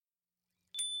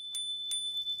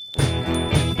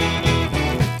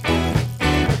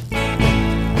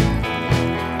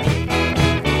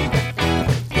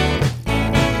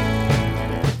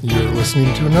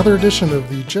listening to another edition of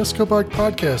the Just Go Bike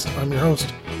Podcast. I'm your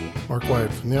host, Mark Wyatt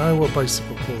from the Iowa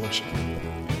Bicycle Coalition.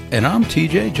 And I'm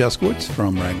TJ Juskowitz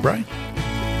from RAGBRAI.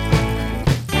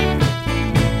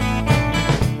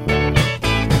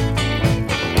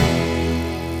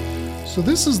 So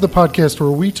this is the podcast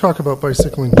where we talk about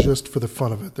bicycling just for the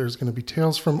fun of it. There's going to be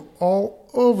tales from all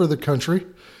over the country.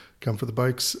 Come for the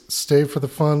bikes, stay for the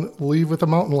fun, leave with a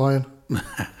mountain lion.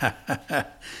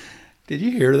 Did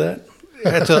you hear that?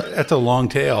 That's a long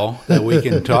tail that we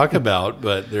can talk about,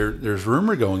 but there's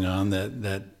rumor going on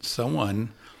that someone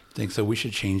thinks that we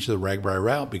should change the RAGBRAI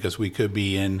route because we could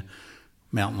be in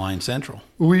Mountain Lion Central.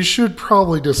 We should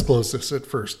probably disclose this at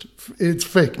first. It's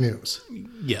fake news.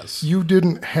 Yes. You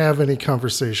didn't have any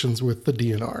conversations with the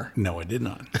DNR. No, I did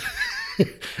not.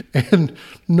 And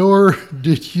nor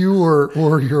did you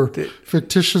or your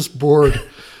fictitious board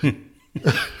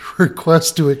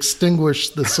request to extinguish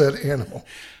the said animal.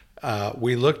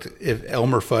 We looked if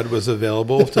Elmer Fudd was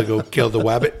available to go kill the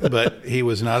wabbit, but he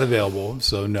was not available.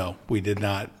 So no, we did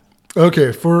not.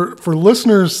 Okay, for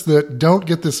listeners that don't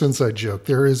get this inside joke,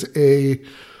 there is a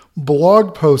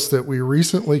blog post that we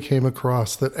recently came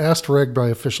across that asked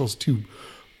RAGBRAI officials to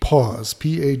pause,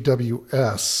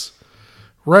 P-A-W-S,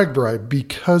 RAGBRAI,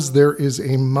 because there is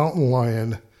a mountain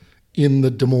lion in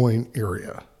the Des Moines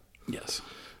area. Yes.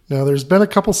 Now, there's been a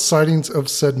couple sightings of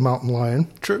said mountain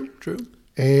lion. True.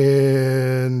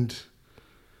 And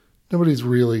nobody's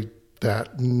really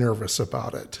that nervous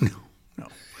about it. No.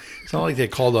 It's not like they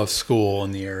called off school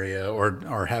in the area or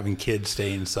are having kids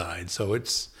stay inside. So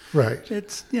it's right.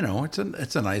 It's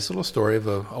it's a nice little story of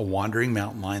a wandering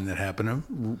mountain lion that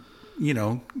happened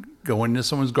to go into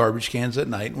someone's garbage cans at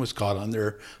night and was caught on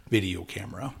their video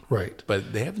camera. Right.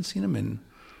 But they haven't seen him in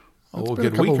a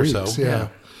good week or so. Yeah.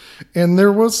 And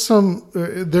there was some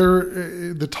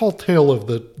the tall tale of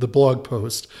the blog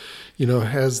post,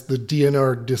 has the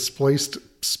DNR displaced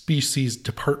species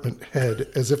department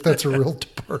head, as if that's a real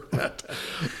department,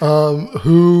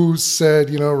 who said,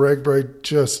 RAGBRAI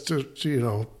just,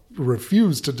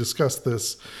 refused to discuss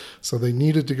this. So they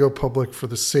needed to go public for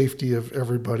the safety of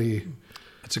everybody.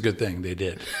 It's a good thing they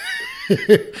did.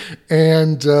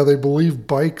 And they believe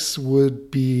bikes would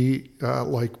be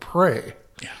like prey.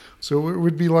 So it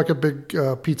would be like a big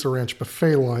Pizza Ranch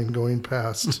buffet line going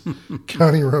past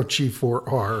County Road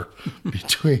G4R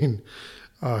between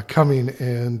Cumming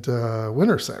and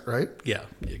Winterset, right? Yeah,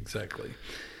 exactly.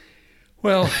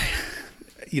 Well,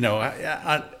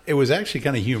 it was actually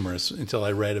kind of humorous until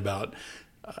I read about,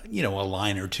 a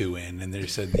line or two in, and they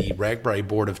said the RAGBRAI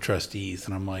Board of Trustees,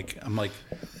 and I'm like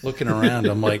looking around,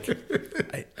 I'm like,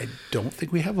 I don't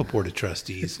think we have a Board of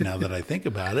Trustees now that I think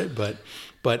about it, but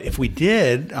if we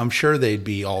did, I'm sure they'd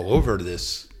be all over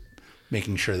this,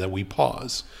 making sure that we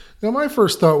pause. Now, my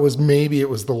first thought was maybe it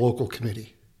was the local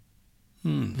committee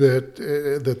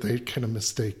that they kind of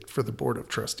mistake for the Board of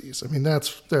Trustees. I mean,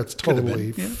 that's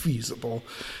totally feasible.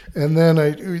 And then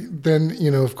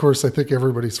of course, I think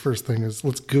everybody's first thing is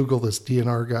let's Google this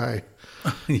DNR guy.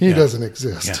 He doesn't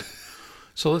exist. Yeah.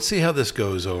 So let's see how this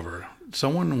goes over.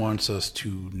 Someone wants us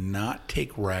to not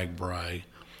take RAGBRAI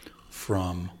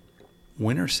from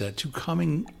Winterset to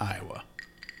Cumming, Iowa.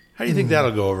 How do you think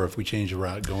that'll go over if we change the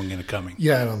route going into Cumming?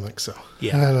 Yeah, I don't think so.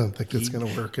 Yeah. I don't think it's going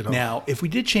to work at all. Now, if we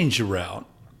did change the route,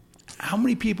 how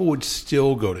many people would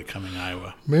still go to Cumming,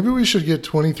 Iowa? Maybe we should get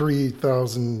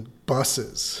 23,000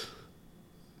 buses,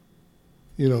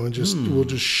 and we'll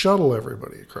just shuttle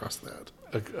everybody across that.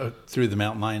 Through the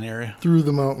Mountain Lion area? Through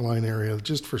the Mountain Lion area,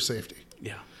 just for safety.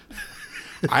 Yeah.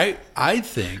 I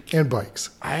think... And bikes.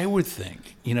 I would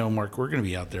think, Mark, we're going to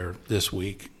be out there this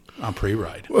week on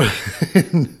pre-ride.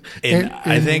 and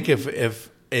I think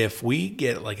if we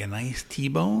get like a nice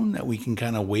T-bone that we can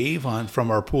kind of wave on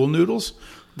from our pool noodles,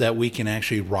 that we can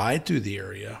actually ride through the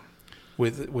area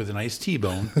with a nice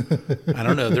T-bone. I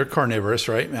don't know. They're carnivorous,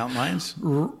 right? Mountain lions?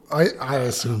 I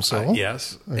assume so.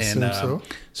 Yes. I assume so.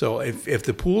 So if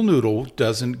the pool noodle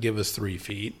doesn't give us 3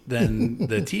 feet, then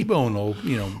the T-bone will,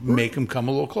 make them come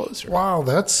a little closer. Wow.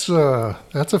 That's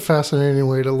a fascinating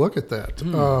way to look at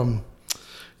that.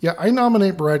 Yeah, I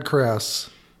nominate Brad Crass.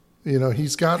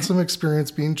 He's got some experience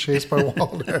being chased by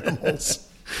wild animals.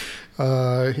 He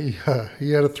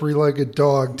had a 3-legged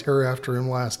dog tear after him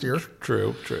last year.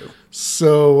 True.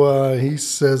 So he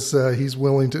says he's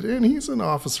willing to, and he's an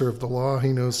officer of the law.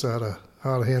 He knows how to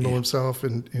handle himself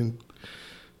in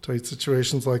tight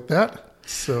situations like that.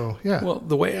 So, yeah. Well,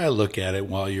 the way I look at it,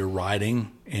 while you're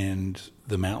riding and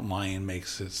the mountain lion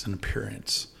makes its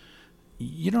appearance,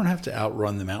 you don't have to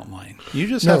outrun the mountain lion. You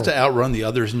just have to outrun the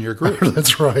others in your group.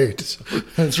 That's right.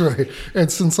 That's right.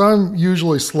 And since I'm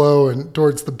usually slow and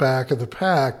towards the back of the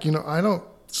pack, I don't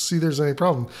see there's any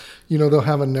problem. They'll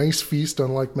have a nice feast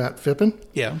on Lake Matt Phippen,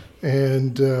 Yeah.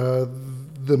 and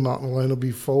the mountain lion will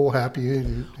be full, happy,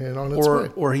 and on its way.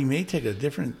 Or he may take a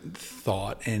different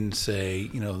thought and say,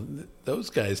 those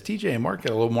guys, TJ and Mark,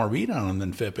 got a little more meat on them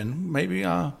than Phippen. Maybe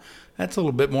that's a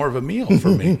little bit more of a meal for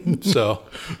me. So,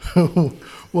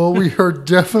 Well, we are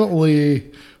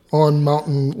definitely on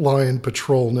mountain lion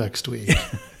patrol next week.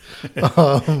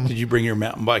 did you bring your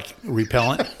mountain bike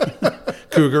repellent?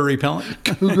 Cougar repellent?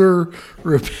 Cougar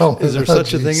repellent. Is there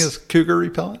such a thing as cougar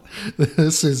repellent?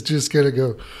 This is just going to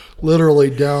go literally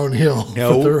downhill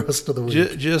for the rest of the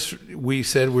week. We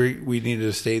said we needed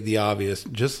to state the obvious.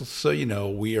 Just so you know,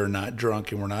 we are not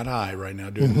drunk and we're not high right now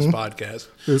doing this podcast.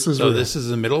 This is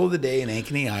the middle of the day in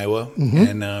Ankeny, Iowa,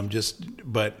 and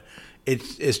but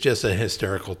it's just a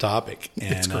hysterical topic,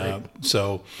 and it's great.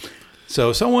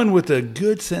 So someone with a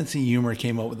good sense of humor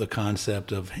came up with the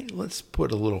concept of, hey, let's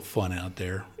put a little fun out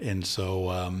there. And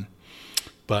so,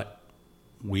 but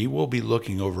we will be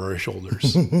looking over our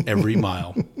shoulders every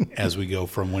mile as we go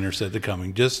from Winterset to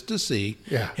Cumming, just to see.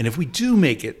 Yeah. And if we do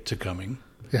make it to Cumming,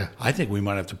 Yeah. I think we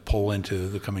might have to pull into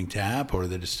the Cumming Tap or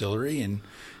the distillery and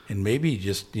maybe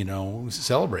just,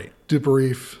 celebrate.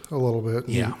 Debrief a little bit.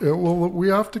 Yeah. Well, we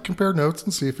have to compare notes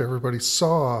and see if everybody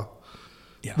saw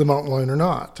the mountain lion or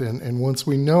not. And once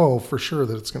we know for sure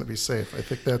that it's going to be safe, I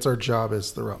think that's our job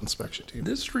as the route inspection team.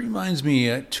 This reminds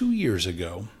me, 2 years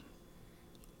ago,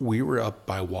 we were up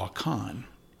by Waukon,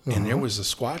 and there was a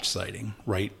Squatch sighting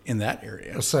right in that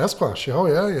area. A Sasquatch. Oh,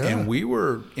 yeah. And we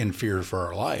were in fear for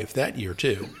our life that year,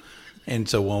 too. And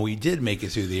so when we did make it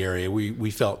through the area,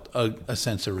 we felt a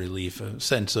sense of relief, a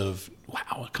sense of,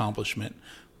 wow, accomplishment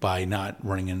by not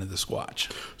running into the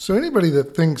Squatch. So anybody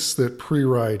that thinks that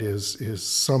pre-ride is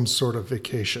some sort of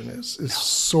vacation is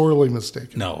sorely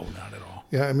mistaken. No, not at all.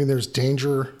 Yeah, I mean, there's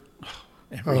danger,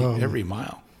 Every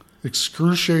mile.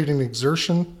 excruciating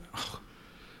exertion.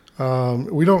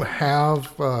 We don't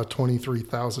have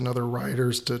 23,000 other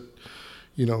riders to,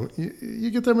 you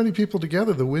get that many people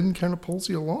together, the wind kind of pulls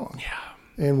you along.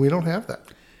 Yeah. And we don't have that.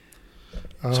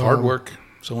 It's hard work.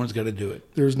 Someone's got to do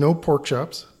it. There's no pork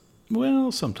chops.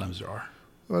 Well, sometimes there are.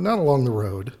 Well, not along the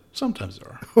road. Sometimes there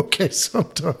are. Okay,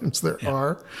 sometimes there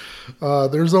are.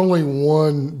 There's only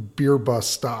one beer bus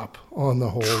stop on the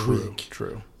whole week.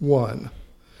 True. One.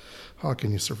 How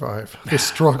can you survive? The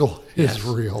struggle is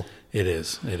real. It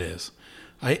is. It is.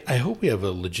 I hope we have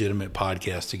a legitimate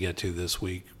podcast to get to this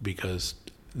week, because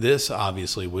this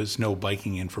obviously was no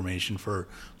biking information for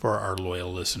our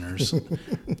loyal listeners.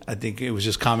 I think it was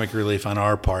just comic relief on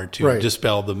our part to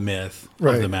dispel the myth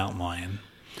of the mountain lion.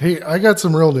 Hey, I got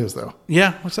some real news, though.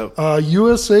 Yeah, what's up?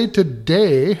 USA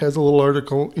Today has a little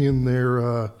article in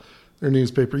their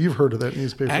newspaper. You've heard of that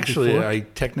newspaper Actually, before. I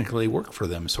technically work for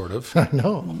them, sort of. I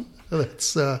know. That's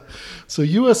so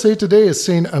USA Today is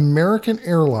saying American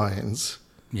Airlines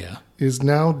is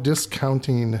now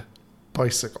discounting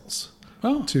bicycles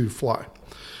to fly.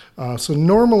 So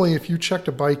normally, if you checked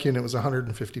a bike in, it was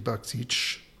 $150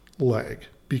 each leg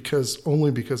because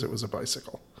it was a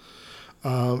bicycle.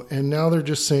 And now they're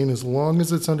just saying as long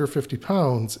as it's under 50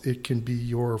 pounds, it can be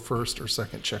your first or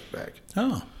second check bag.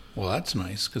 Oh, well, that's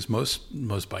nice, because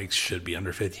most bikes should be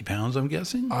under 50 pounds, I'm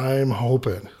guessing. I'm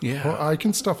hoping. Yeah. Well, I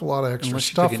can stuff a lot of extra Unless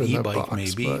stuff you take an in that e-bike, box.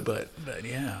 maybe, but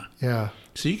yeah. Yeah.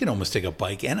 So you can almost take a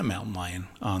bike and a mountain lion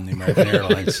on the American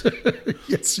Airlines.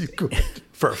 Yes, you could.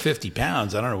 For 50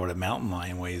 pounds, I don't know what a mountain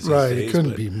lion weighs Right, these days, it couldn't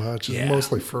but be much. It's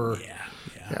mostly fur.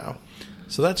 Yeah.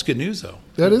 So that's good news, though.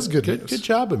 That is good news. Good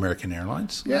job, American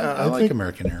Airlines. Yeah, I like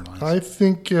American Airlines. I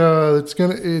think it's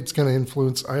gonna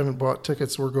influence. I haven't bought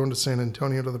tickets. We're going to San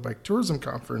Antonio to the Bike Tourism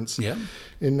Conference in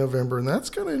November, and that's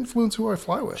going to influence who I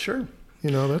fly with. Sure.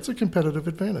 That's a competitive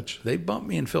advantage. They bumped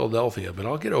me in Philadelphia, but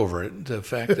I'll get over it. The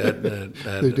fact that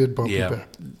they did bump you back.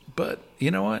 But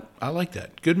you know what? I like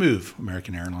that. Good move,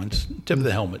 American Airlines. Tip of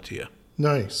the helmet to you.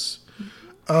 Nice.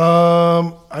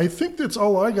 I think that's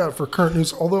all I got for current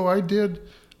news. Although I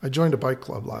joined a bike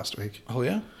club last week. Oh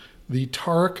yeah, the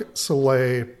Tarek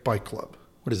Soleil Bike Club.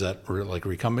 What is that? Like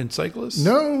recumbent cyclists?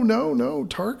 No.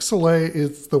 Tarek Soleil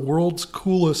is the world's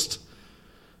coolest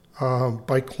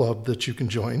bike club that you can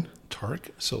join.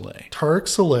 Tarek Soleil. Tarek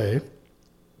Soleil.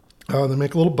 They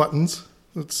make little buttons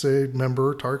that say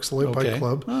member Tarek Soleil Bike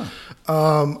Club.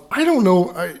 I don't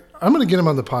know. I'm going to get him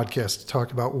on the podcast to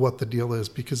talk about what the deal is,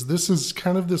 because this is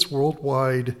kind of this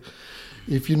worldwide.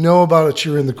 If you know about it,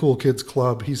 you're in the Cool Kids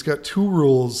Club. He's got 2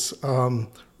 rules.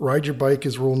 Ride your bike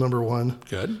is rule number 1.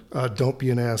 Good. Don't be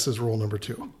an ass is rule number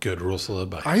 2. Good rules to live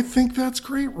by. I think that's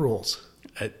great rules.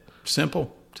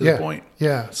 Simple, to the point.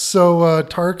 Yeah. So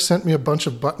Tarek sent me a bunch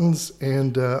of buttons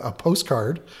and a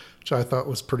postcard which I thought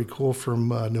was pretty cool, from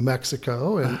New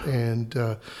Mexico.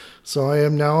 And so I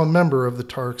am now a member of the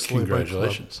Tark Sleigh Bike Club.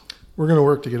 Congratulations. We're going to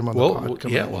work to get him on the pod.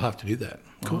 We'll have to do that.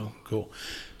 Cool. Cool.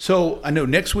 So I know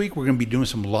next week we're going to be doing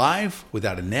some live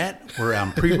without a net. We're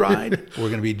on pre-ride. We're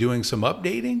going to be doing some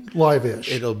updating.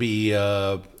 Live-ish. It'll be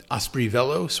Osprey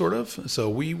Velo, sort of. So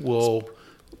we will...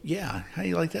 Yeah, how do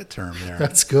you like that term there?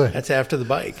 That's good. That's after the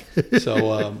bike.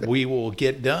 So we will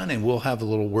get done, and we'll have a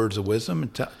little words of wisdom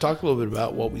and talk a little bit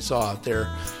about what we saw out there.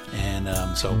 And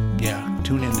so, yeah,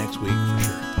 tune in next week for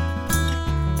sure.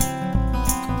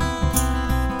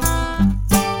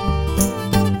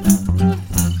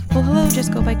 Well, hello,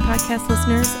 Just Go Bike podcast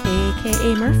listeners,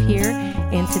 aka Murph here,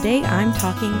 and today I'm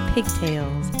talking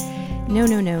pigtails. No,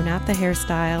 not the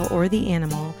hairstyle or the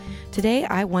animal. Today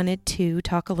I wanted to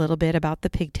talk a little bit about the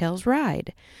Pigtails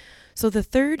Ride. So the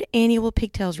third annual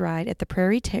Pigtails Ride at the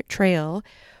Prairie Trail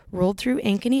rolled through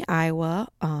Ankeny, Iowa,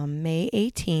 May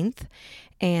 18th,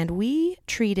 and we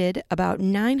treated about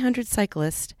 900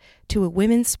 cyclists to a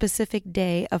women's-specific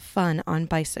day of fun on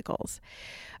bicycles.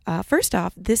 First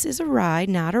off, this is a ride,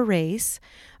 not a race.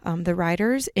 The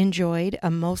riders enjoyed a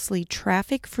mostly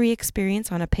traffic-free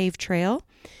experience on a paved trail.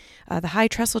 The High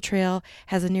Trestle Trail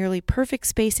has a nearly perfect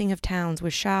spacing of towns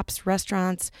with shops,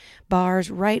 restaurants, bars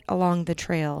right along the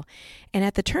trail. And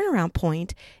at the turnaround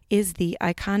point is the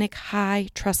iconic High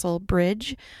Trestle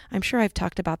Bridge. I'm sure I've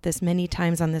talked about this many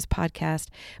times on this podcast,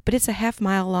 but it's a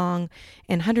half-mile long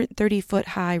and 130-foot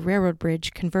high railroad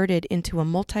bridge converted into a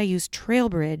multi-use trail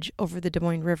bridge over the Des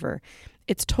Moines River.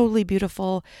 It's totally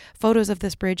beautiful. Photos of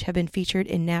this bridge have been featured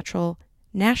in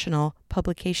national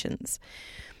publications.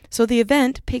 So the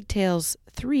event, Pigtails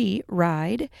 3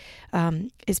 Ride,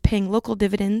 is paying local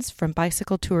dividends from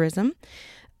bicycle tourism.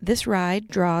 This ride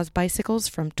draws bicycles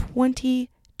from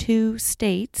 22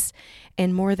 states,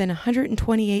 and more than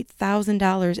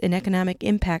 $128,000 in economic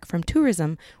impact from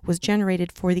tourism was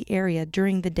generated for the area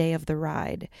during the day of the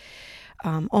ride.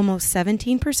 Almost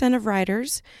 17% of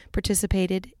riders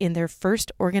participated in their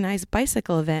first organized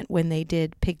bicycle event when they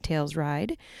did Pigtails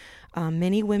Ride.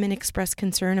 Many women expressed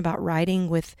concern about riding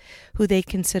with who they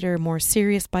consider more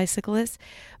serious bicyclists,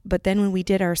 but then when we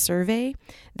did our survey,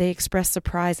 they expressed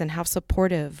surprise on how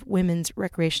supportive women's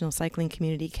recreational cycling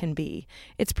community can be.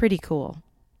 It's pretty cool.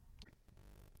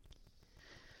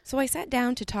 So I sat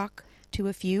down to talk to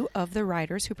a few of the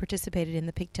riders who participated in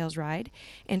the Pigtails Ride,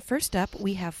 and first up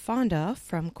we have Fonda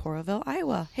from Coralville,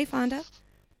 Iowa. Hey, Fonda.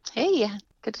 Hey,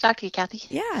 good to talk to you, Kathy.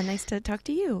 Yeah, nice to talk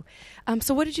to you.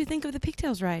 So what did you think of the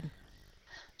Pigtails Ride?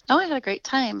 Oh, I had a great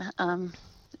time.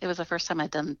 It was the first time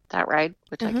I'd done that ride,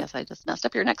 which I guess I just messed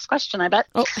up your next question, I bet.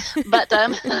 Oh. But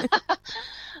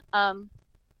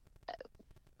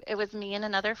it was me and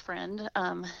another friend,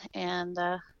 and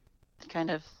kind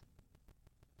of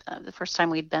the first time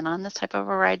we'd been on this type of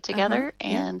a ride together,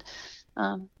 and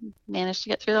managed to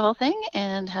get through the whole thing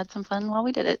and had some fun while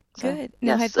we did it. So, good.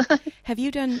 Now, yes. have you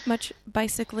done much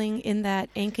bicycling in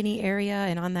that Ankeny area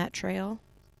and on that trail?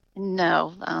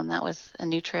 No, that was a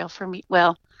new trail for me.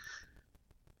 Well,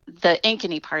 the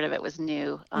Ankeny part of it was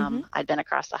new. I'd been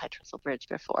across the High Trestle Bridge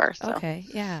before, so okay,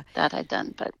 yeah, that I'd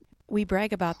done. But we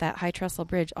brag about that High Trestle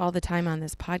Bridge all the time on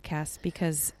this podcast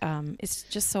because it's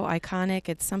just so iconic.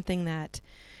 It's something that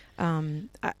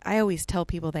I always tell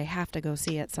people they have to go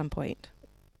see at some point.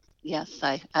 Yes,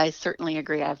 I certainly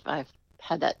agree. I've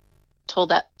had told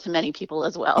that to many people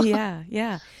as well.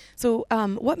 Yeah. So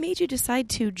what made you decide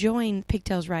to join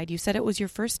Pigtails Ride? You said it was your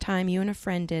first time. You and a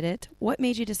friend did it. What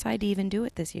made you decide to even do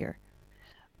it this year?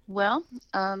 Well,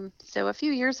 so a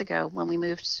few years ago when we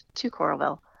moved to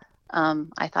Coralville,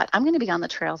 I thought, I'm going to be on the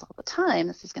trails all the time.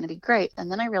 This is going to be great.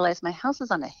 And then I realized my house is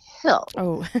on a hill.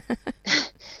 Oh.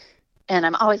 And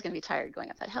I'm always going to be tired going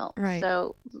up that hill. Right.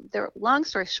 So long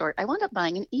story short, I wound up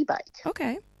buying an e-bike.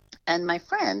 Okay. And my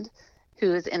friend,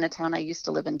 who is in a town I used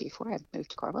to live in before I moved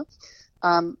to Coralville,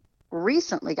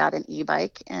 recently got an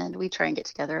e-bike, and we try and get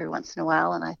together every once in a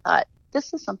while. And I thought,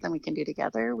 this is something we can do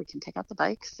together. We can take out the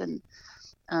bikes. And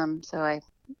so I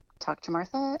talked to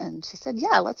Martha, and she said,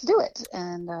 yeah, let's do it.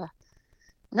 And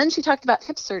then she talked about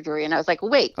hip surgery, and I was like,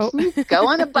 wait, can you go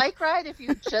on a bike ride if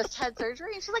you just had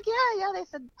surgery? And she's like, yeah, they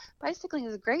said bicycling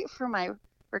is great for my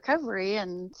recovery.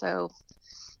 And so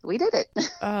we did it.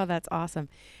 Oh, that's awesome.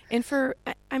 And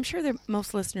I'm sure that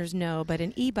most listeners know, but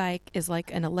an e-bike is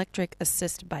like an electric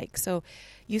assist bike. So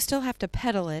you still have to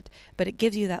pedal it, but it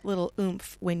gives you that little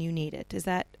oomph when you need it. Is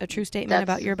that a true statement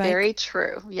about your bike? Very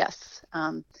true. Yes.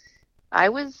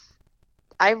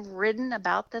 I've ridden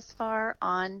about this far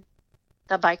on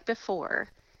the bike before,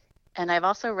 and I've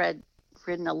also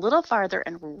ridden a little farther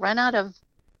and run out of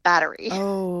battery.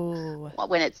 Oh.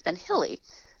 When it's been hilly.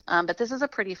 But this is a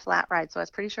pretty flat ride, so I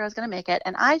was pretty sure I was going to make it.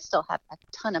 And I still had a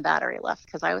ton of battery left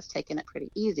because I was taking it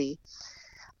pretty easy.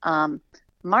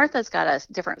 Martha's got a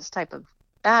different type of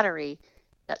battery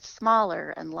that's smaller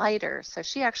and lighter. So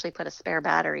she actually put a spare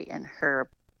battery in her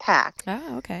pack.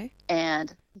 Oh, okay.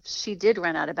 And she did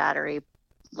run out of battery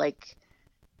like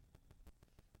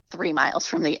 3 miles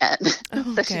from the end.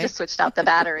 Oh, So she okay. just switched out the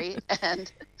battery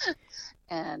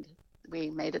and we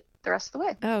made it the rest of the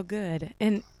way. Oh, good.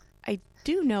 And I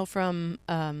do know from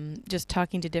just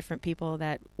talking to different people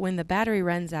that when the battery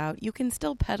runs out, you can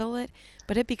still pedal it,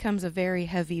 but it becomes a very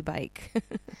heavy bike.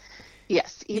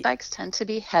 Yes, e-bikes tend to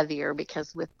be heavier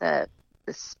because with the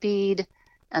speed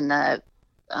and the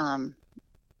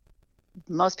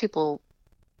most people,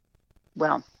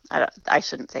 well, I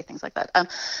shouldn't say things like that.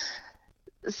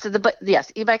 But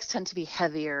yes, e-bikes tend to be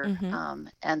heavier, Mhm.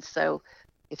 and so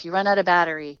if you run out of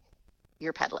battery,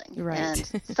 you're pedaling.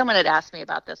 Right. And someone had asked me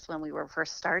about this when we were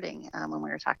first starting, when we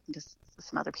were talking to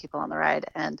some other people on the ride,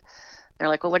 and they're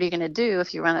like, well, what are you going to do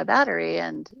if you run out of battery?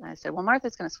 And I said, well,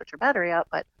 Martha's going to switch her battery out,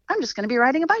 but I'm just going to be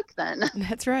riding a bike then.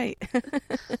 That's right.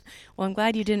 Well, I'm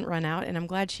glad you didn't run out, and I'm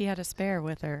glad she had a spare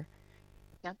with her.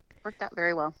 Yeah, worked out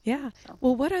very well. Yeah. So.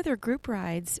 Well, what other group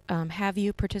rides have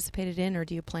you participated in, or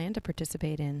do you plan to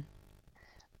participate in?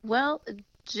 Well,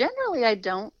 generally, I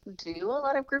don't do a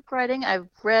lot of group riding. I've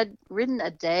ridden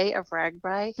a day of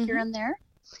RAGBRAI here and there.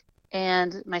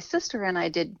 And my sister and I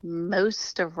did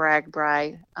most of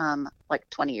RAGBRAI like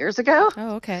 20 years ago.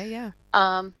 Oh, okay. Yeah.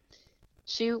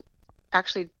 She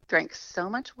actually drank so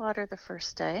much water the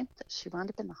first day that she wound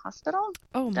up in the hospital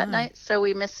that my. night. So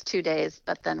we missed 2 days,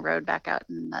 but then rode back out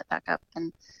and met back up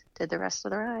and did the rest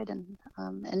of the ride and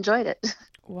enjoyed it.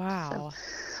 Wow. So,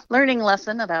 learning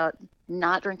lesson about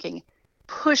not drinking,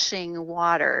 pushing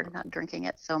water, not drinking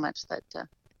it so much that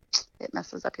it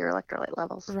messes up your electrolyte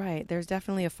levels. Right. There's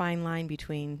definitely a fine line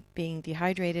between being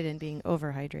dehydrated and being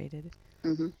overhydrated.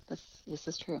 Mm-hmm. This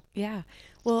is true. Yeah.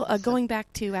 Well, going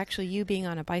back to actually you being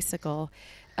on a bicycle,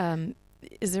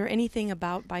 is there anything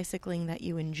about bicycling that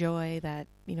you enjoy that,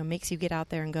 makes you get out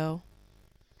there and go?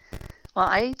 Well,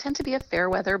 I tend to be a fair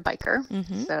weather biker.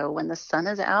 Mm-hmm. So when the sun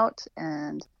is out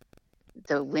and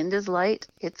the wind is light,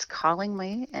 it's calling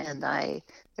me. And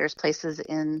there's places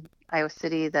in Iowa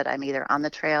City that I'm either on the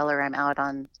trail or I'm out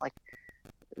on like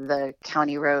the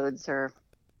county roads or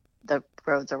the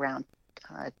roads around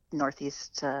north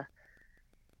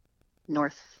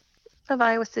of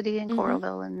Iowa City and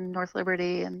Coralville and North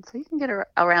Liberty. And so you can get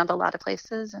around a lot of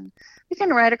places and you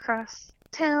can ride across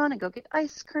town and go get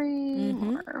ice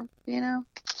cream or,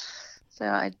 so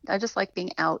I just like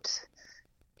being out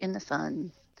in the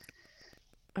sun.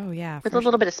 Oh, yeah. With a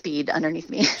little bit of speed underneath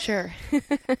me. Sure.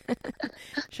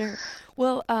 Sure.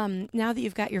 Well, now that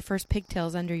you've got your first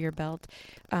pigtails under your belt,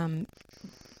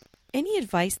 any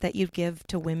advice that you'd give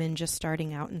to women just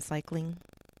starting out in cycling?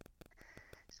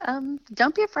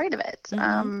 Don't be afraid of it.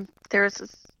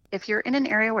 If you're in an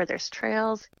area where there's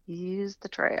trails, use the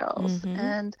trails.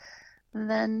 And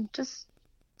then just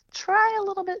try a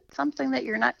little bit something that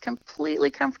you're not completely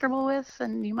comfortable with,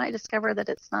 and you might discover that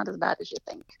it's not as bad as you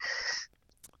think.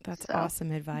 That's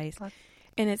awesome advice.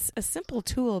 And it's a simple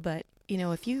tool, but,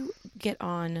 if you get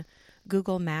on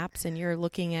Google Maps and you're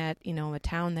looking at, a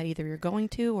town that either you're going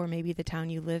to or maybe the town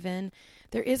you live in,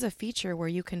 there is a feature where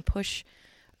you can push,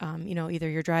 either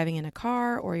you're driving in a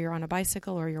car or you're on a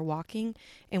bicycle or you're walking.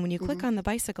 And when you click on the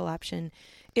bicycle option,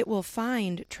 it will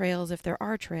find trails if there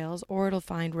are trails, or it'll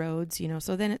find roads,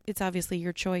 so then it's obviously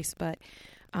your choice. But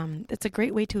it's a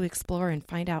great way to explore and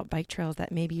find out bike trails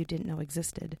that maybe you didn't know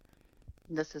existed.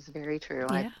 This is very true.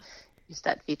 Yeah. I've used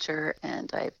that feature, and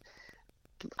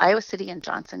Iowa City and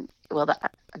Johnson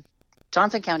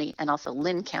County and also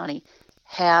Lynn County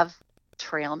have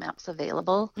trail maps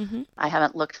available. I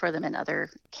haven't looked for them in other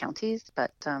counties,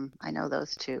 but I know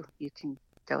those two. You can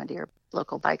go into your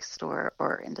local bike store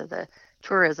or into the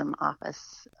tourism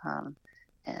office,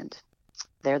 and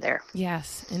they're there.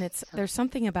 Yes, and there's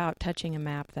something about touching a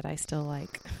map that I still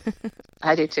like.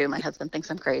 I do too. My husband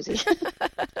thinks I'm crazy.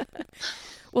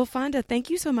 Well, Fonda, thank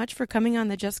you so much for coming on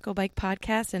the Just Go Bike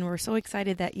podcast, and we're so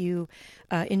excited that you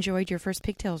enjoyed your first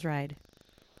pigtails ride.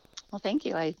 Well, thank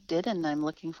you. I did, and I'm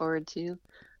looking forward to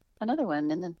another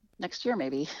one in the next year,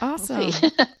 maybe. Awesome. We'll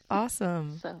see.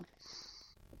 Awesome. So.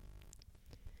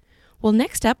 Well,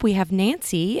 next up we have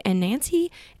Nancy, and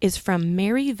Nancy is from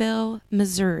Maryville,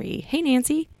 Missouri. Hey,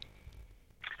 Nancy.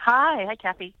 Hi,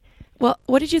 Kathy. Well,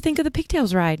 what did you think of the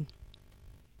pigtails ride?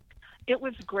 It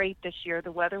was great this year.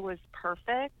 The weather was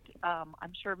perfect,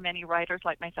 I'm sure many riders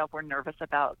like myself were nervous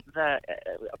about the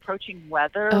approaching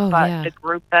weather, Oh, but yeah. the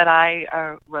group that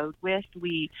I rode with,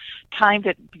 we timed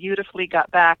it beautifully,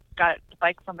 got the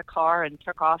bike from the car and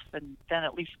took off, and then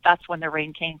at least that's when the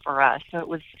rain came for us. So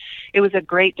it was a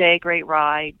great day, great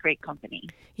ride, great company.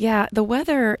 Yeah, the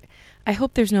weather, I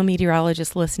hope there's no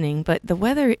meteorologist listening, but the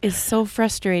weather is so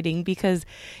frustrating because,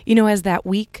 as that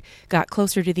week got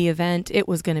closer to the event, it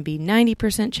was going to be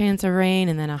 90% chance of rain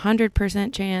and then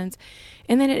 100% chance.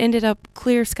 And then it ended up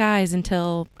clear skies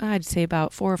until, I'd say,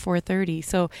 about 4 or 4:30.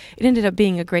 So it ended up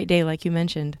being a great day, like you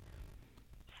mentioned.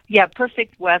 Yeah,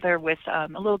 perfect weather with a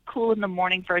little cool in the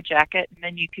morning for a jacket, and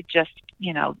then you could just,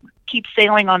 keep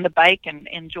sailing on the bike and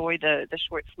enjoy the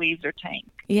short sleeves or tank.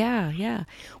 Yeah.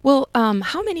 Well,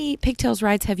 how many Pigtails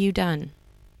rides have you done?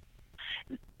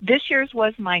 This year's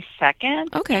was my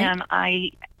second. Okay. And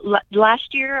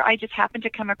last year I just happened to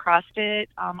come across it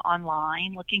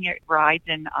online, looking at rides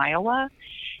in Iowa,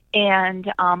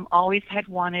 and always had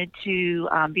wanted to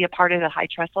be a part of the High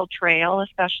Trestle Trail,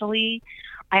 especially.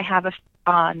 I have a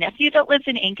nephew that lives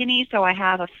in Ankeny, so I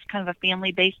have a kind of a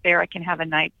family base there. I can have a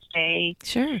night stay.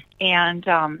 Sure. And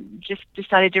just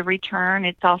decided to return.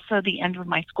 It's also the end of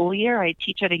my school year. I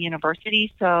teach at a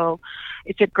university, so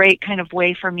it's a great kind of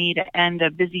way for me to end a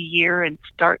busy year and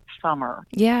start summer.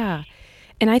 Yeah.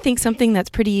 And I think something that's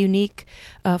pretty unique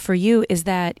for you is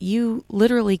that you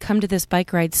literally come to this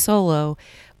bike ride solo,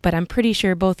 but I'm pretty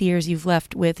sure both years you've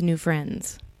left with new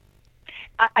friends.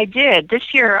 I did.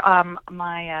 This year,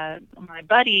 my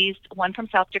buddies, one from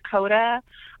South Dakota,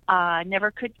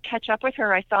 never could catch up with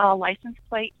her. I saw a license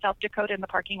plate, South Dakota, in the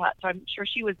parking lot, so I'm sure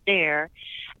she was there.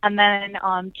 And then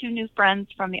two new friends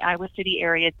from the Iowa City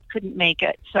area couldn't make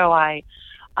it, so I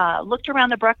looked around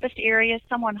the breakfast area.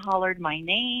 Someone hollered my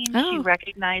name. Oh. She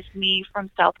recognized me from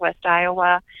Southwest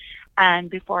Iowa. And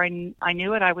before I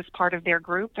knew it, I was part of their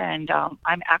group, and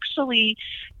I'm actually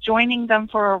joining them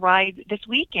for a ride this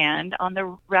weekend on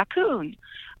the Raccoon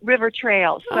River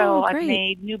Trail. So I've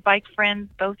made new bike friends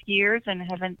both years and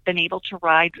haven't been able to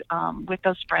ride with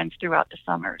those friends throughout the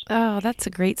summers. Oh, that's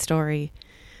a great story.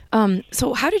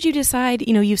 So how did you decide,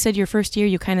 you said your first year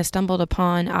you kind of stumbled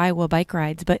upon Iowa bike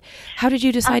rides, but how did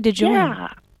you decide to join?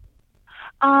 Yeah.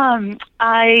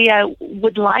 I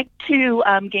would like to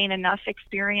gain enough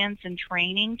experience and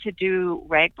training to do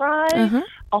rag ride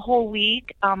a whole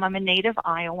week. I'm a native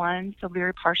Iowan, so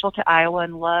very partial to Iowa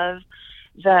and love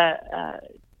the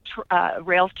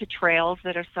rails to trails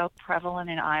that are so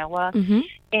prevalent in Iowa.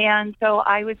 And so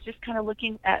I was just kind of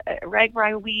looking at rag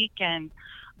ride week, and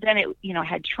then it,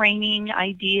 had training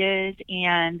ideas,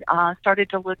 and started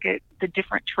to look at the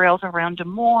different trails around Des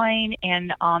Moines,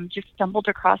 and just stumbled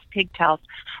across Pigtails.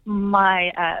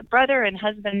 My brother and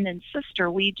husband and sister,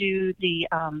 we do the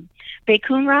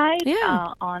Baccoon ride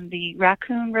on the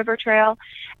Raccoon River Trail,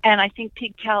 and I think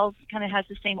Pigtails kind of has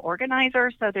the same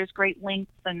organizer, so there's great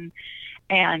links and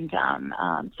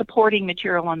supporting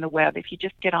material on the web. If you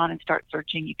just get on and start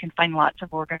searching, you can find lots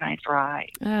of organized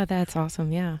rides. Oh, that's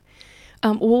awesome, yeah.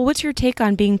 Well, what's your take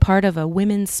on being part of a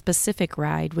women's specific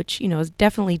ride, which, is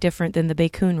definitely different than the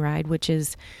Baccoon ride, which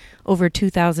is over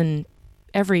 2,000,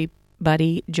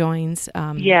 everybody joins.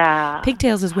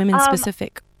 Pigtails is women's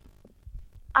specific.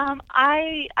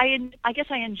 I guess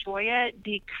I enjoy it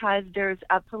because there's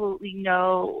absolutely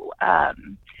no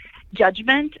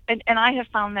judgment, and I have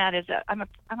found that I'm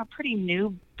a pretty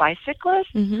new bicyclist.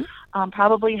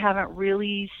 Probably haven't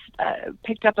really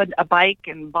picked up a bike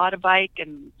and bought a bike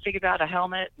and figured out a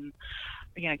helmet and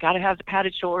got to have the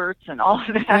padded shorts and all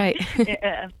of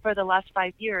that for the last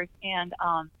 5 years. And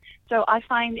so I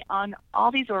find on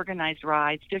all these organized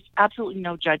rides, there's absolutely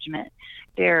no judgment.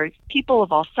 There's people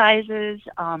of all sizes,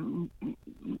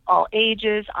 all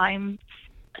ages. I'm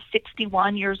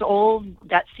 61 years old.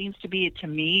 That seems to be, to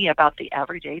me, about the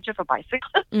average age of a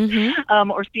bicyclist,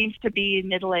 or seems to be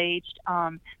middle-aged.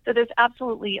 So there's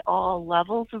absolutely all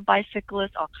levels of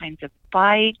bicyclists, all kinds of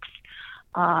bikes.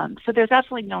 So there's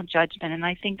absolutely no judgment, and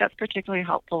I think that's particularly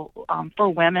helpful for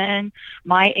women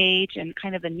my age and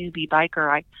kind of a newbie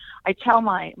biker. I tell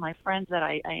my friends that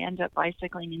I end up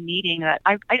bicycling and meeting that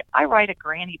I ride a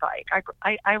granny bike.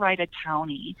 I ride a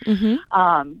Townie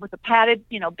with a padded,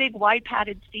 big wide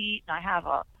padded seat, and I have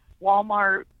a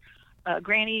Walmart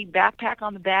granny backpack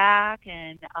on the back,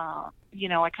 and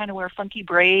I kind of wear funky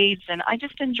braids, and I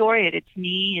just enjoy it. It's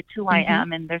me, it's who I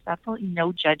am, and there's absolutely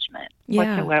no judgment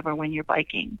whatsoever when you're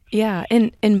biking. Yeah,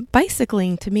 and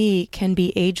bicycling to me can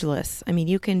be ageless. I mean,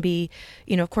 you can be,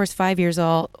 of course, 5 years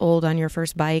old on your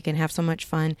first bike and have so much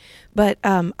fun. But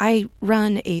I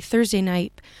run a Thursday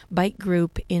night bike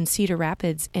group in Cedar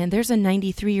Rapids, and there's a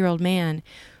 93-year-old man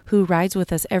who rides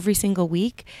with us every single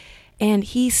week. And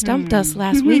he stumped us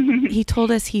last week. He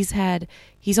told us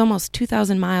he's almost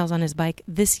 2,000 miles on his bike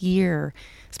this year,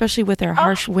 especially with our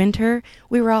harsh winter.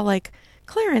 We were all like,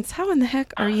 Clarence, how in the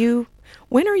heck are you?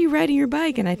 When are you riding your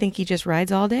bike? And I think he just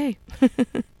rides all day.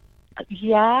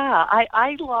 Yeah,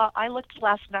 I looked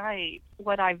last night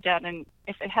what I've done, and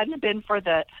if it hadn't been for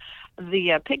the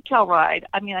pigtail ride,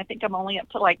 I mean, I think I'm only up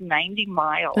to like 90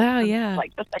 miles. Oh, yeah.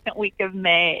 Like the second week of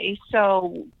May.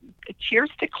 So cheers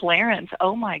to Clarence.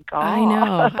 Oh, my God.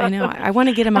 I know. I want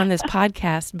to get him on this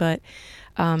podcast, but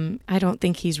I don't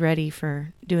think he's ready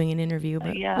for doing an interview.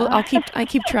 But well, I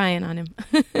keep trying on him.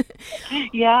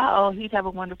 Yeah. Oh, he'd have a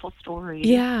wonderful story.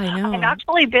 Yeah, I know. I've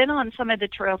actually been on some of the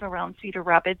trails around Cedar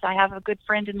Rapids. I have a good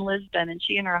friend in Lisbon, and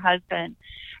she and her husband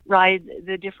ride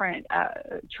the different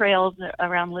trails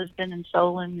around Lisbon and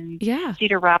Solon and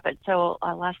Cedar Rapids. So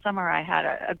last summer I had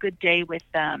a good day with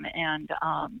them, and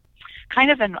kind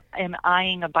of am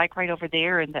eyeing a bike ride over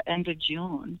there in the end of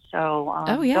June. So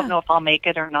don't know if I'll make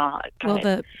it or not. But,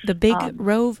 well, the Big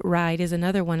Rove ride is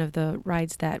another one of the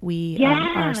rides that we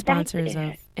are sponsors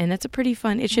of, and it's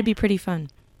it should be pretty fun.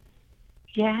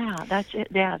 Yeah, that's it.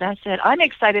 Yeah, that's it. I'm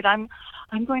excited. I'm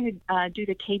going to do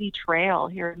the Katy Trail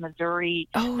here in Missouri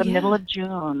the middle of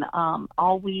June,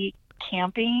 all week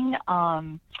camping.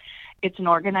 It's an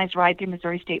organized ride through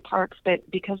Missouri State Parks,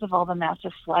 but because of all the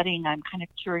massive flooding, I'm kind of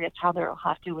curious how they'll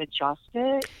have to adjust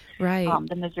it. Right.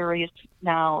 The Missouri is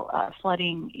now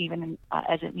flooding even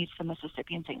as it meets the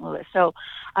Mississippi and St. Louis. So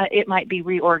it might be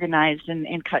reorganized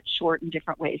and cut short in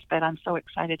different ways, but I'm so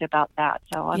excited about that.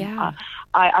 So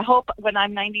I hope when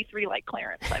I'm 93 like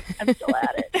Clarence, I'm still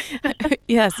at it.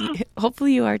 Yes,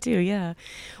 hopefully you are too, yeah.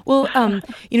 Well,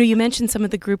 you mentioned some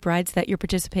of the group rides that you're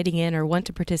participating in or want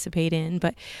to participate in,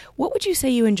 but what would you say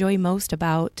you enjoy most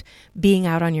about being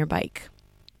out on your bike?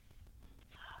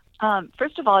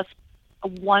 First of all, it's a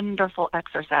wonderful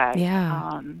exercise.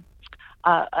 Yeah.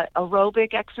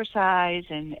 Aerobic exercise,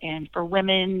 and for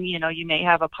women, you may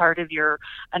have a part of your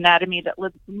anatomy that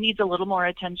needs a little more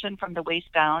attention from the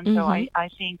waist down. So I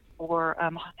think for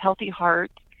healthy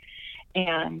heart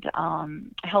and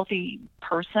a healthy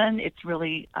person, it's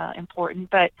really important.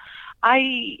 But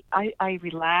I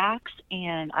relax,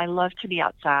 and I love to be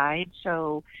outside,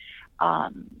 so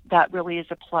that really is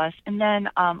a plus. And then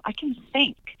I can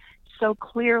think so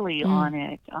clearly on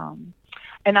it.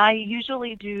 And I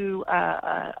usually do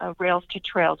Rails to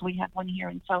Trails. We have one here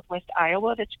in southwest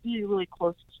Iowa that's really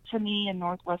close to me in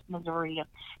northwest Missouri,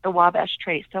 the Wabash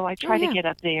Trace. So I try to get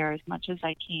up there as much as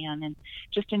I can and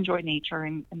just enjoy nature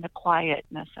and the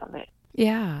quietness of it.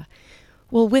 Yeah.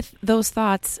 Well, with those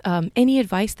thoughts, any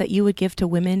advice that you would give to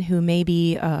women who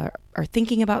maybe are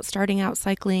thinking about starting out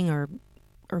cycling or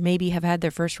maybe have had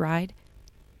their first ride?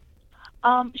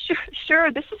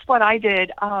 Sure. This is what I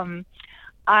did.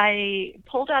 I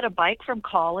pulled out a bike from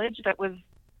college that was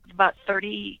about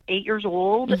 38 years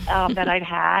old that I'd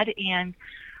had, and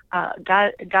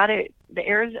got it.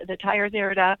 The tires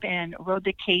aired up, and rode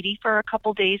the Katy for a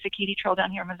couple days, the Katy Trail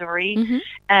down here in Missouri,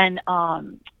 and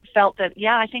felt that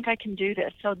I think I can do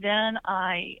this. So then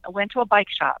I went to a bike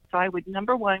shop. So I would,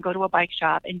 number one, go to a bike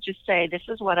shop and just say, this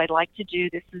is what I'd like to do.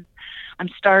 I'm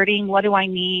starting. What do I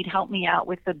need? Help me out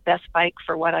with the best bike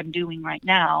for what I'm doing right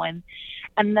now. And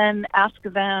then ask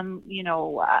them,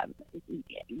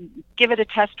 give it a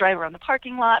test drive around the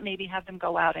parking lot, maybe have them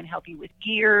go out and help you with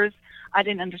gears. I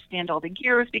didn't understand all the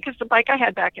gears because the bike I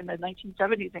had back in the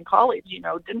 1970s in college,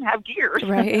 didn't have gears.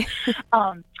 Right.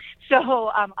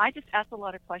 So I just asked a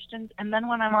lot of questions. And then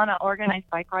when I'm on an organized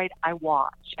bike ride, I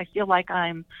watch. I feel like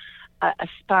I'm a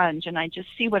sponge, and I just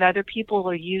see what other people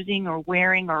are using or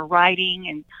wearing or riding,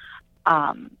 and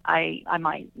I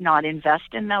might not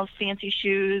invest in those fancy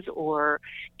shoes or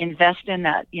invest in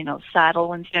that,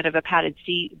 saddle instead of a padded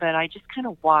seat, but I just kind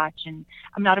of watch, and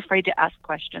I'm not afraid to ask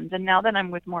questions. And now that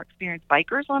I'm with more experienced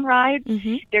bikers on rides,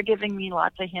 they're giving me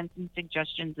lots of hints and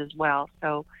suggestions as well.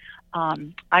 So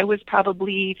I was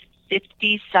probably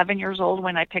 57 years old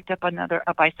when I picked up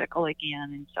a bicycle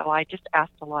again, and so I just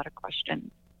asked a lot of questions.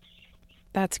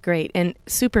 That's great, and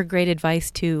super great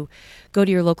advice to go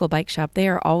to your local bike shop. They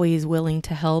are always willing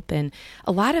to help, and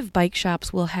a lot of bike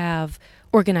shops will have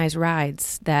organized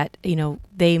rides that,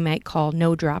 they might call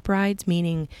no-drop rides,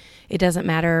 meaning it doesn't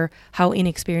matter how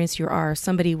inexperienced you are.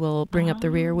 Somebody will bring up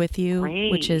the rear with you,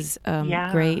 which is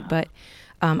great, but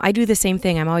I do the same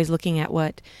thing. I'm always looking at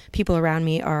what people around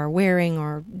me are wearing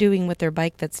or doing with their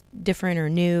bike that's different or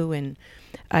new, and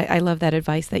I love that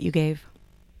advice that you gave.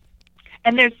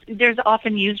 And there's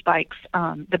often used bikes.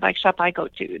 The bike shop I go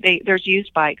to, there's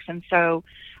used bikes, and so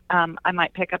I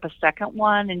might pick up a second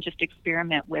one and just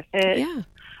experiment with it. Yeah.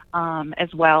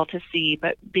 as well to see.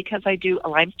 But because I do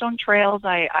limestone trails,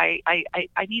 I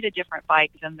need a different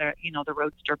bike than the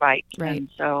roadster bike. Right. And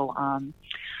so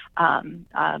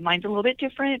mine's a little bit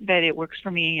different, but it works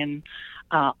for me, and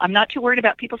I'm not too worried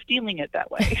about people stealing it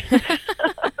that way.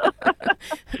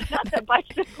 Not that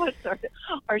bicyclists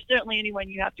are certainly anyone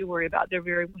you have to worry about. They're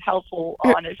very helpful,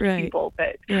 honest people,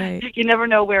 but you never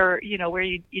know where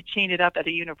you chain it up at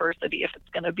a university if it's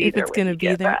going to be if there. It's going to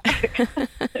be there.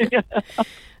 Yeah.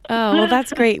 Oh, well,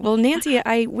 that's great. Well, Nancy,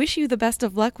 I wish you the best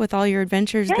of luck with all your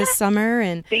adventures this summer,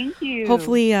 and thank you.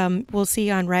 Hopefully, we'll see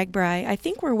you on RAGBRAI. I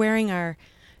think we're wearing our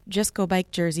Just Go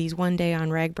Bike jerseys one day on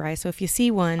RAGBRAI. So if you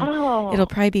see one, it'll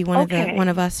probably be one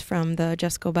of us from the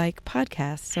Just Go Bike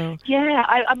podcast. So yeah,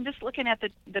 I'm just looking at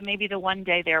the maybe the one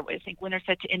day there. I think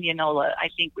Winterset to Indianola, I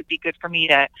think would be good for me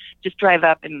to just drive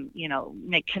up and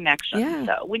make connections. Yeah.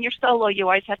 So when you're solo, you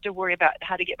always have to worry about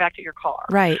how to get back to your car.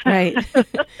 Right.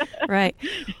 Right.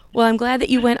 Well, I'm glad that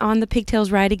you went on the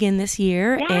Pigtails ride again this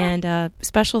year, and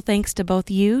special thanks to both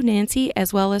you, Nancy,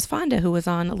 as well as Fonda, who was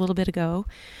on a little bit ago.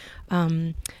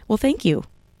 Well, thank you.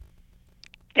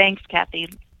 Thanks, Kathy.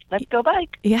 Let's go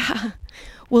bike. Yeah.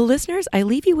 Well, listeners, I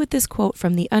leave you with this quote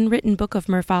from the Unwritten Book of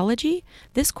Murphology.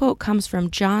 This quote comes from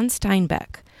John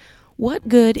Steinbeck. What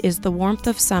good is the warmth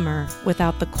of summer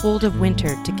without the cold of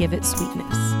winter to give it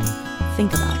sweetness?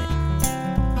 Think about it.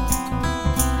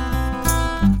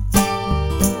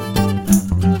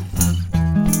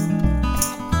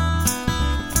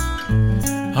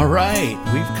 All right,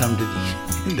 we've come to the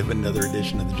end of another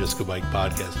edition of the Just Go Bike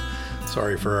podcast.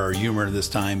 Sorry for our humor this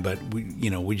time, but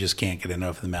we just can't get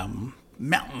enough of the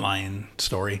mountain lion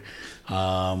story.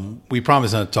 We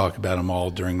promise not to talk about them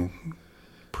all during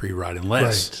pre-ride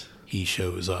unless he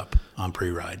shows up on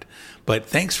pre-ride. But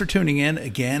thanks for tuning in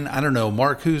again. I don't know,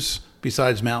 Mark, who's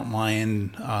besides mountain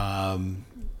lion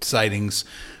sightings?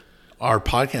 Our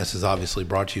podcast is obviously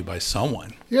brought to you by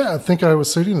someone. Yeah, I think Iowa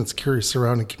City and its curious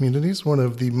surrounding communities, one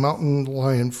of the mountain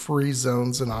lion free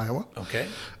zones in Iowa. Okay.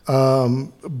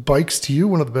 Bikes to You,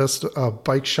 one of the best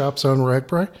bike shops on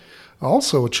RAGBRAI.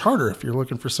 Also a charter if you're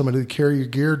looking for somebody to carry your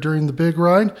gear during the big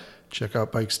ride. Check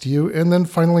out Bikes to You. And then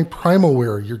finally, Primal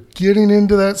Wear. You're getting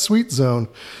into that sweet zone.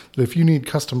 That if you need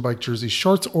custom bike jerseys,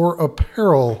 shorts, or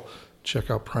apparel, check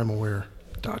out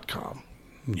primalwear.com.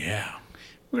 Yeah.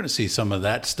 We're going to see some of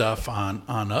that stuff on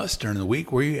us during the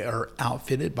week. We are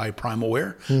outfitted by Primal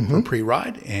Wear for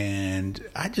pre-ride, and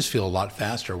I just feel a lot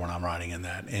faster when I'm riding in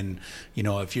that. And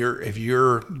if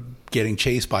you're getting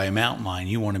chased by a mountain lion,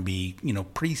 you want to be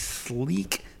pretty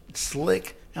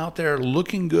slick out there,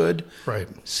 looking good. Right.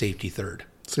 Safety third.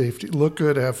 Safety, look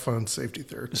good, have fun. Safety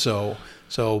third. So,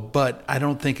 but I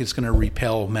don't think it's going to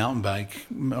repel mountain bike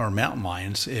or mountain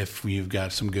lions if you've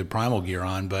got some good Primal gear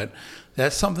on. But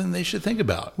that's something they should think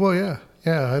about. Well, yeah,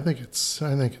 I think it's all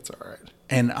right.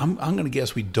 And I'm going to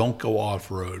guess we don't go off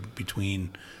road between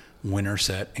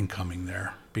Winterset and coming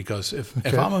there, because if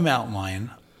I'm a mountain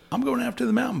lion, I'm going after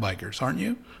the mountain bikers, aren't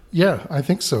you? Yeah, I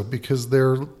think so, because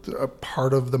they're a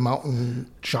part of the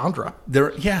mountain genre.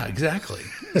 Yeah, exactly.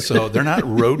 So they're not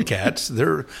road cats;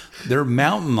 they're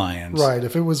mountain lions. Right.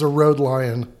 If it was a road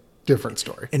lion, different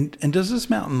story. And does this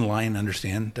mountain lion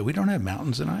understand that we don't have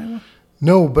mountains in Iowa?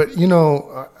 No, but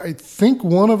I think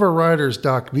one of our riders,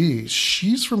 Doc B,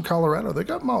 she's from Colorado. They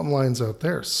got mountain lions out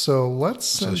there, so let's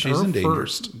send her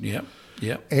first. Yep.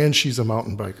 And she's a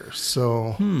mountain biker,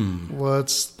 so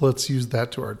let's use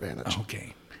that to our advantage.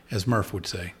 Okay. As Murph would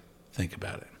say, think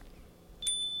about it.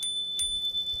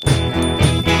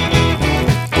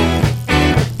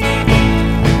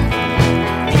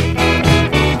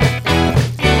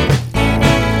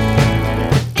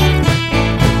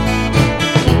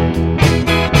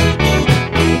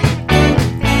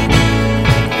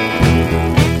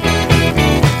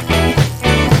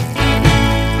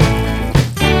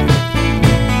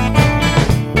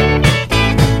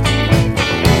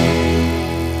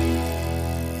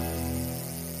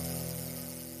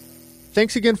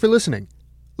 Thanks again for listening.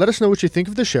 Let us know what you think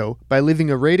of the show by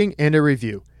leaving a rating and a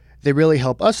review. They really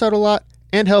help us out a lot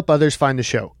and help others find the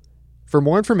show. For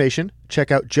more information,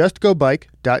 check out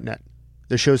justgobike.net.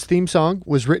 The show's theme song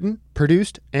was written,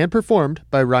 produced, and performed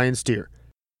by Ryan Steer.